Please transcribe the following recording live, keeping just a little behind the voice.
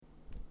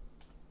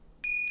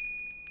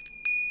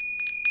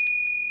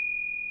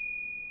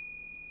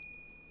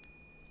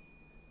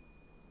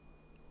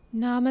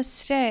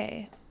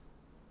Namaste,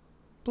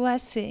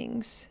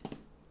 blessings,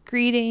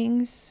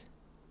 greetings,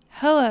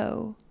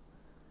 hello.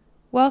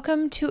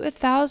 Welcome to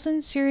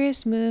 1,000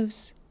 Serious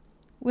Moves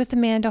with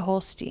Amanda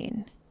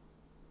Holstein.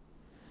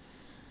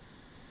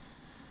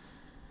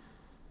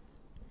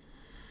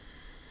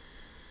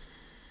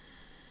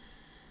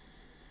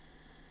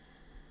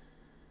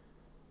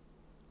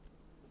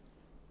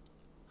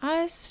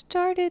 I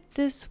started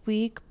this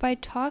week by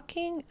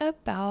talking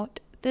about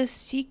The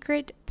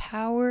Secret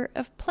Power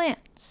of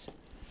Plants,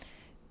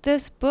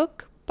 this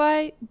book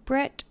by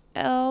Brett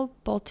L.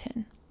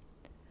 Bolton.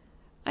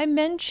 I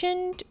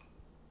mentioned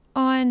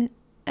on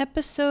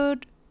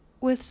episode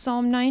with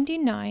Psalm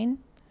 99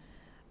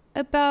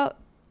 about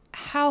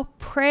how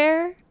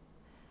prayer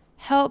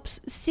helps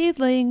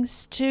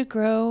seedlings to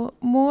grow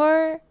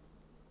more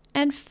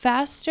and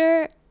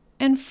faster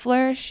and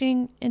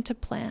flourishing into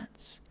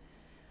plants.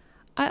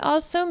 I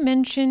also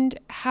mentioned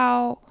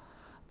how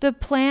the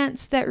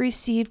plants that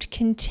received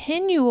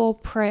continual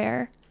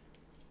prayer,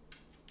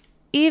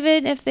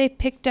 even if they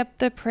picked up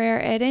the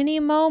prayer at any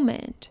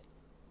moment,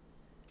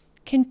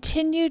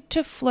 continued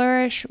to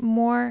flourish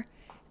more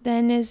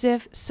than as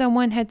if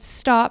someone had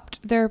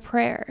stopped their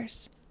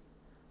prayers.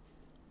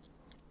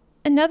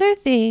 Another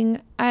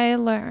thing I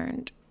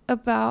learned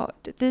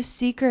about the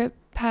secret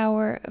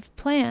power of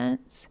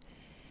plants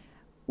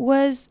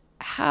was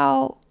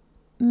how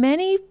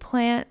many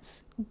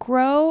plants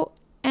grow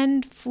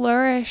and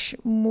flourish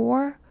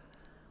more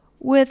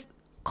with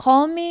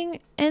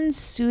calming and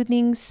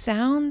soothing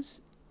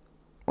sounds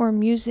or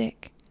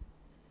music.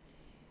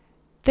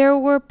 There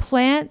were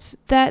plants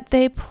that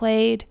they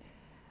played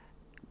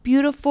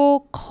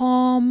beautiful,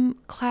 calm,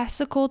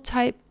 classical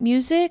type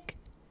music.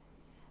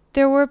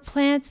 There were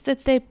plants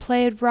that they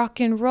played rock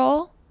and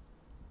roll.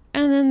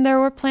 And then there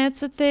were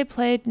plants that they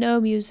played no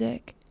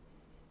music.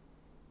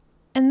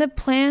 And the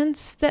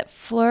plants that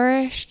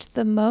flourished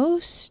the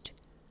most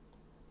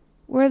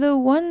were the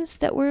ones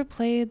that were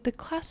played the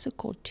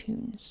classical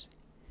tunes.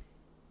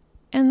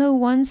 And the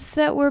ones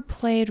that were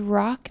played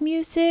rock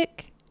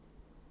music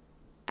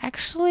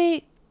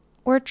actually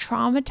were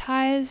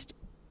traumatized,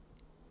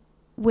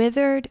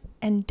 withered,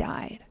 and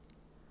died.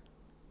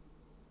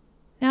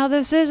 Now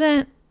this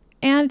isn't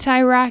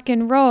anti-rock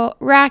and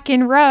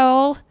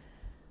roll,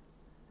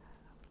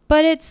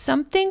 but it's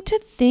something to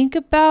think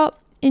about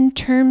in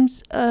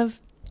terms of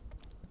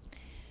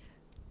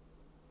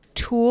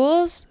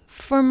tools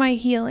for my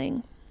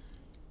healing,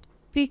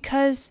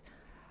 because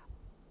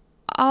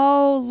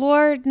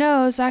Lord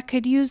knows I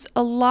could use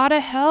a lot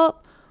of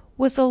help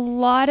with a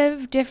lot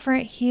of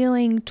different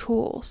healing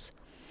tools.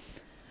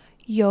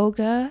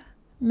 Yoga,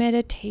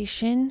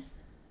 meditation,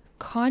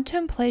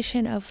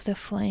 contemplation of the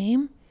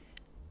flame,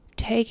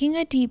 taking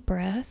a deep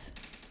breath,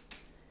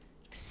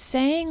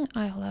 saying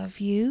I love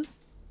you,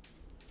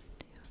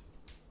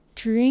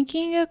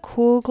 drinking a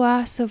cool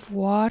glass of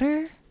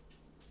water,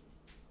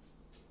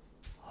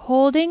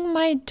 holding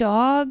my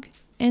dog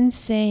and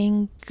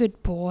saying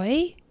good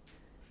boy,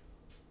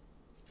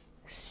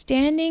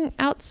 standing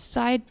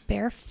outside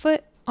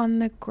barefoot on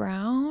the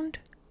ground,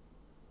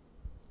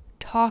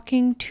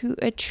 talking to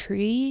a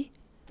tree,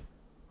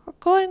 or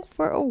going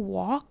for a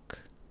walk.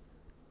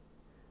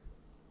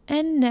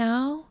 And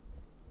now,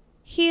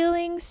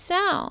 healing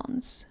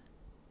sounds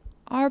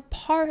are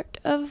part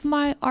of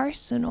my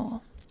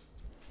arsenal.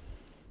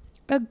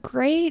 A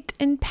great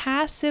and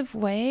passive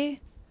way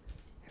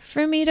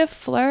for me to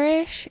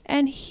flourish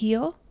and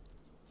heal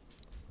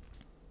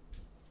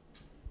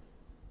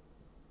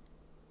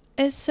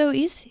is so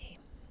easy.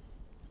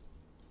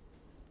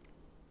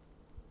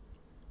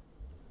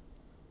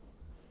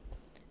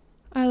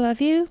 I love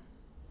you.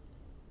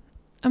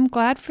 I'm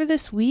glad for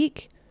this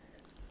week.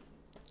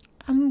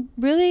 I'm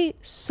really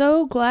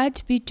so glad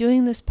to be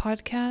doing this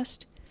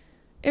podcast.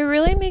 It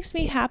really makes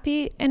me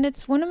happy, and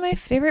it's one of my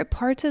favorite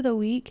parts of the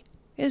week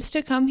is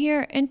to come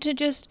here and to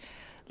just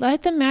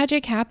let the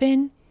magic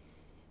happen,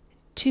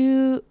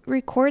 to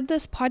record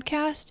this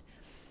podcast,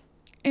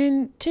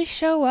 and to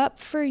show up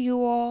for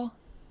you all.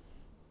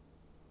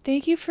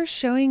 Thank you for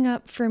showing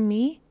up for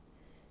me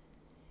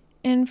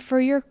and for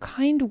your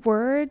kind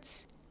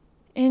words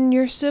and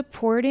your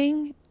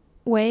supporting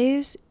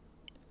ways.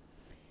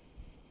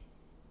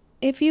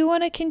 If you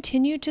want to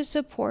continue to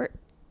support,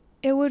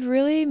 it would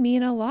really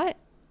mean a lot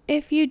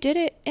if you did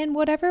it in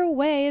whatever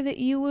way that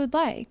you would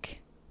like.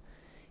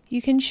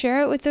 You can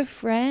share it with a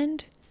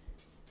friend,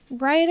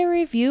 write a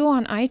review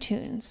on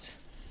iTunes.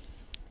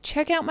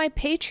 Check out my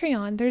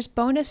Patreon. There's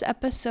bonus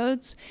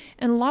episodes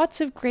and lots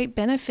of great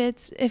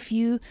benefits if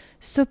you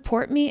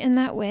support me in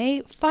that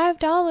way.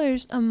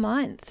 $5 a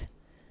month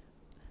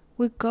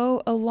would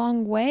go a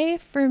long way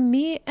for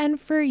me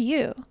and for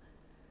you.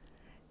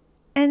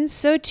 And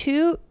so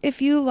too, if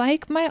you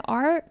like my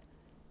art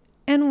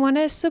and want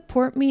to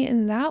support me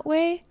in that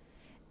way,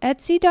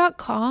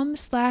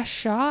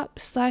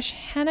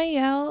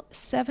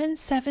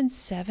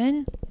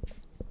 etsy.com/shop/Hanael777.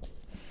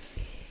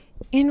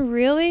 And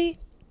really,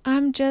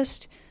 I'm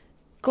just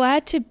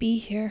glad to be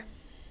here.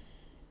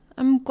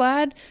 I'm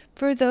glad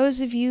for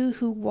those of you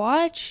who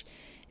watch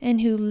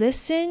and who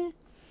listen.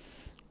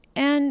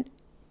 And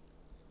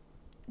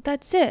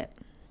that's it.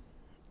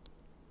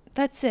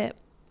 That's it.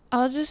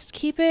 I'll just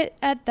keep it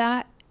at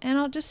that. And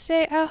I'll just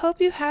say, I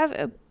hope you have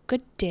a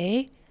good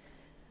day,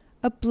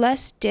 a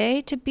blessed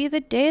day, to be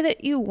the day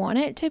that you want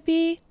it to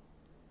be.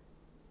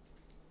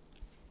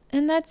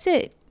 And that's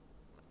it.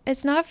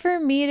 It's not for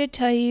me to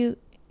tell you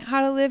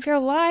how to live your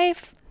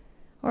life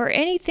or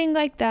anything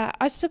like that.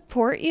 I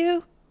support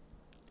you.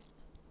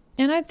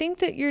 And I think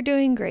that you're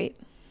doing great.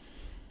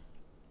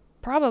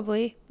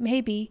 Probably,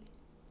 maybe.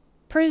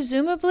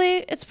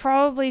 Presumably, it's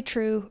probably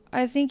true.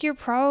 I think you're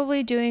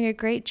probably doing a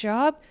great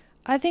job.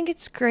 I think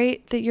it's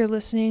great that you're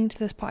listening to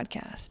this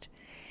podcast.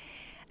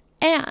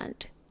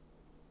 And,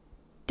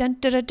 dun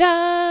da da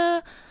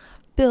da,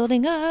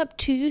 building up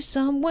to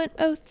Psalm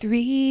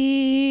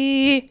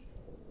 103.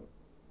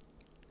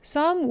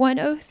 Psalm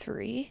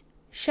 103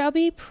 shall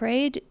be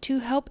prayed to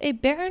help a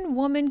barren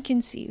woman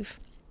conceive.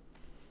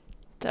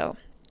 So,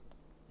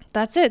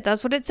 that's it.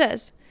 That's what it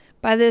says.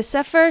 By the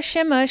Sefer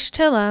Shemush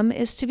Telem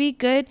is to be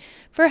good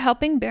for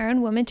helping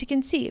barren women to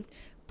conceive.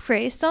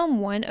 Pray Psalm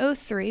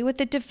 103 with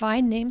the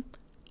divine name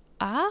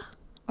Ah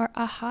or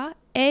Aha,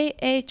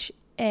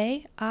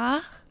 A-H-A,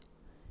 Ah,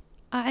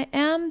 I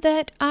am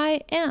that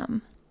I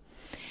am.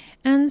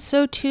 And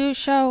so too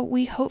shall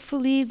we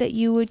hopefully that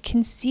you would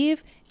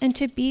conceive and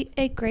to be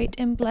a great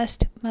and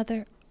blessed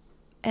mother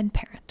and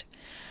parent.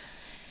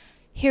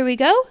 Here we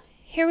go.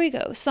 Here we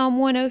go. Psalm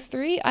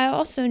 103. I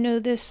also know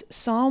this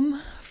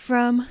psalm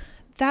from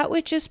that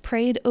which is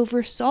prayed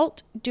over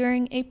salt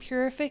during a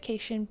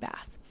purification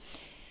bath.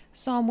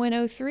 Psalm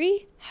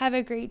 103. Have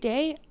a great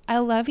day. I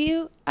love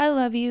you. I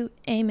love you.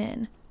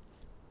 Amen.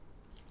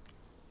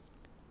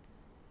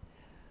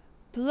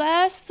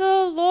 Bless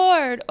the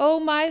Lord, O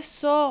my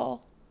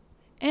soul,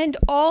 and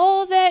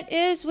all that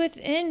is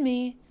within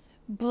me.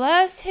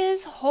 Bless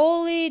his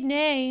holy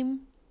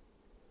name.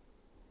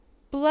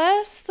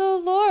 Bless the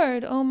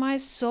Lord, O my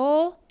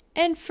soul,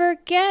 and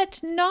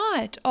forget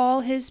not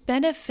all his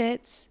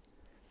benefits,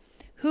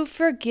 who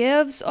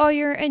forgives all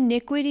your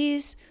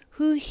iniquities,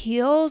 who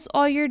heals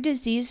all your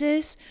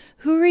diseases,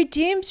 who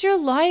redeems your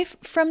life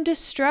from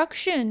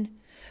destruction,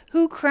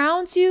 who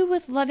crowns you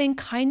with loving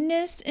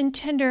kindness and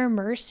tender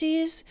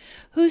mercies,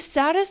 who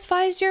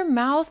satisfies your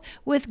mouth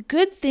with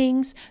good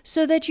things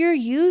so that your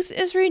youth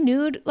is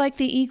renewed like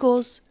the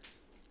eagles.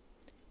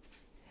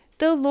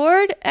 The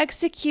Lord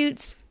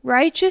executes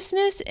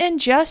righteousness and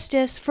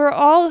justice for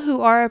all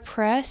who are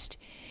oppressed.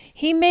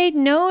 He made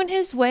known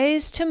his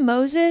ways to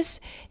Moses,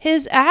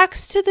 his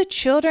acts to the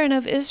children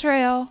of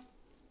Israel.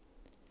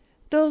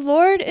 The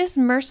Lord is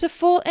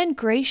merciful and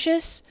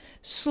gracious,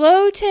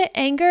 slow to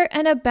anger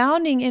and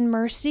abounding in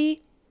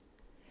mercy.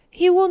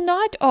 He will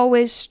not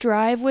always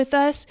strive with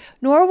us,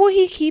 nor will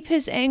he keep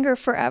his anger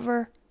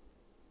forever.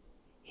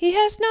 He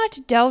has not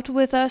dealt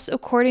with us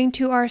according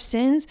to our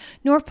sins,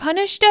 nor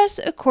punished us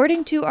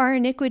according to our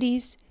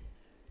iniquities.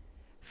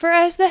 For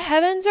as the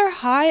heavens are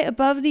high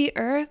above the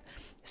earth,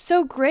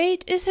 so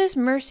great is his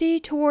mercy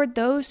toward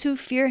those who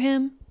fear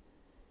him.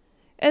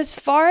 As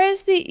far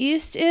as the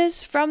east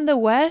is from the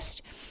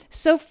west,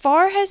 so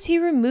far has he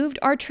removed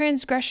our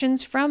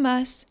transgressions from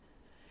us.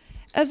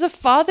 As a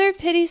father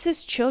pities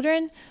his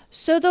children,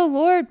 so the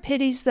Lord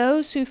pities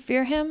those who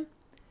fear him.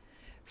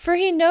 For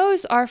he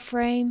knows our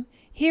frame.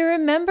 He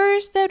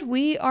remembers that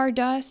we are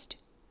dust.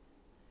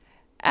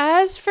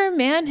 As for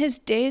man, his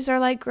days are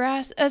like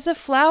grass, as a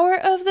flower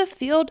of the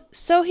field,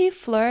 so he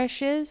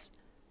flourishes.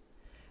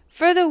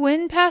 For the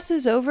wind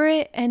passes over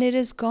it, and it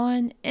is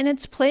gone, and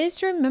its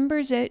place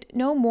remembers it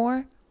no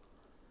more.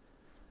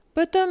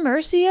 But the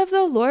mercy of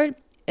the Lord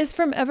is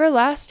from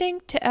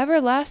everlasting to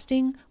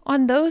everlasting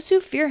on those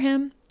who fear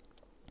him,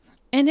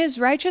 and his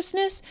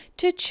righteousness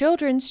to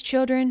children's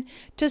children,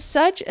 to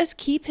such as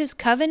keep his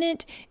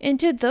covenant, and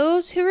to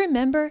those who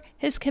remember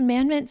his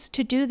commandments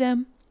to do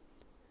them.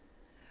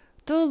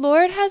 The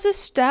Lord has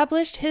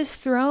established his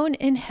throne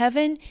in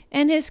heaven,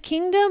 and his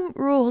kingdom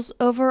rules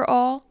over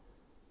all.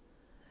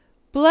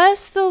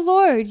 Bless the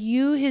Lord,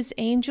 you his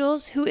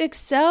angels, who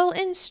excel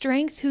in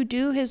strength, who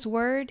do his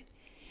word,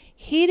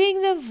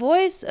 heeding the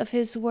voice of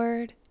his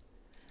word.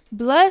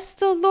 Bless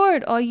the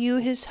Lord, all you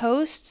his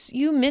hosts,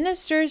 you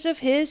ministers of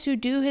his who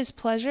do his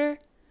pleasure.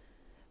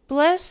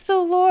 Bless the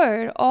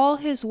Lord, all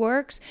his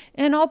works,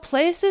 and all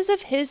places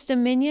of his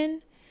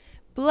dominion.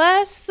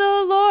 Bless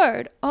the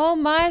Lord, O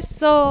my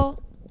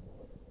soul.